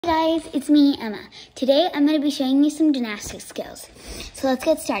Hey guys, it's me, Emma. Today I'm going to be showing you some gymnastics skills. So let's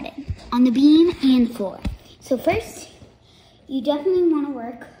get started on the beam and floor. So first, you definitely want to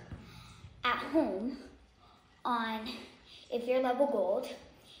work at home on, if you're level gold,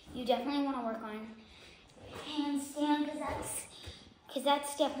 you definitely want to work on handstand because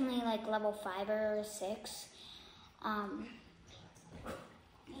that's definitely like level 5 or 6. You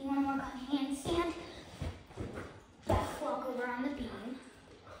want to work on handstand, back walk over on the beam.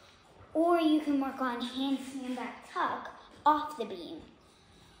 Or you can work on handstand back tuck off the beam.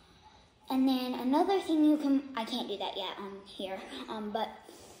 And then another thing you can, I can't do that yet on here, but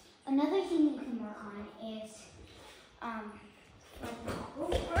another thing you can work on is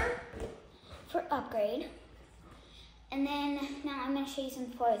for upgrade. And then now I'm going to show you some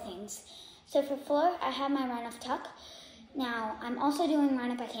floor things. So for floor, I have my run off tuck. Now I'm also doing run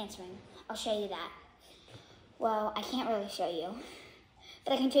up, I can't swing. I'll show you that. Well, I can't really show you,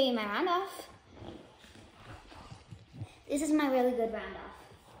 but I can show you my round off. This is my really good round off.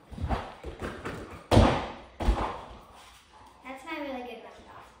 That's my really good round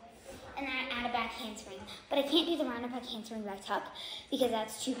off. And then I add a back handspring. But I can't do the round up, back handspring, back tuck because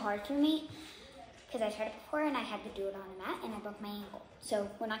that's too hard for me. Because I tried it before and I had to do it on a mat and I broke my ankle. So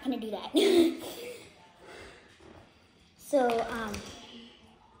we're not going to do that.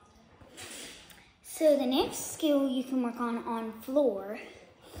 So the next skill you can work on floor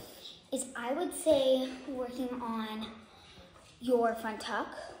is, I would say, working on your front tuck,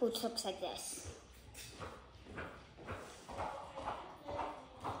 which looks like this.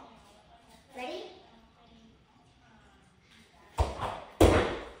 Ready?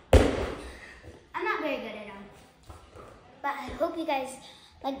 I'm not very good at them, but I hope you guys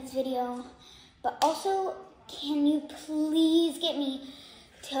like this video. But also, can you please get me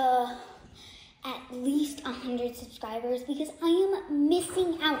to at least 100 subscribers, because I am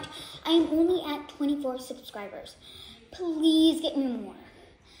missing out. I am only at 24 subscribers. Please get me more.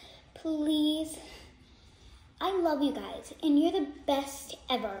 Please. I love you guys, and you're the best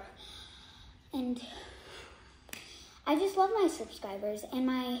ever. And I just love my subscribers and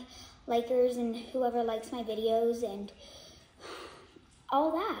my likers and whoever likes my videos and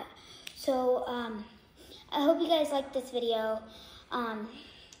all that. So I hope you guys like this video.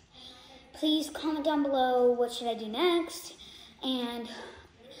 Please comment down below what should I do next, and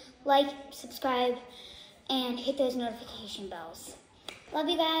like, subscribe, and hit those notification bells. Love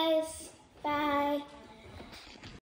you guys. Bye.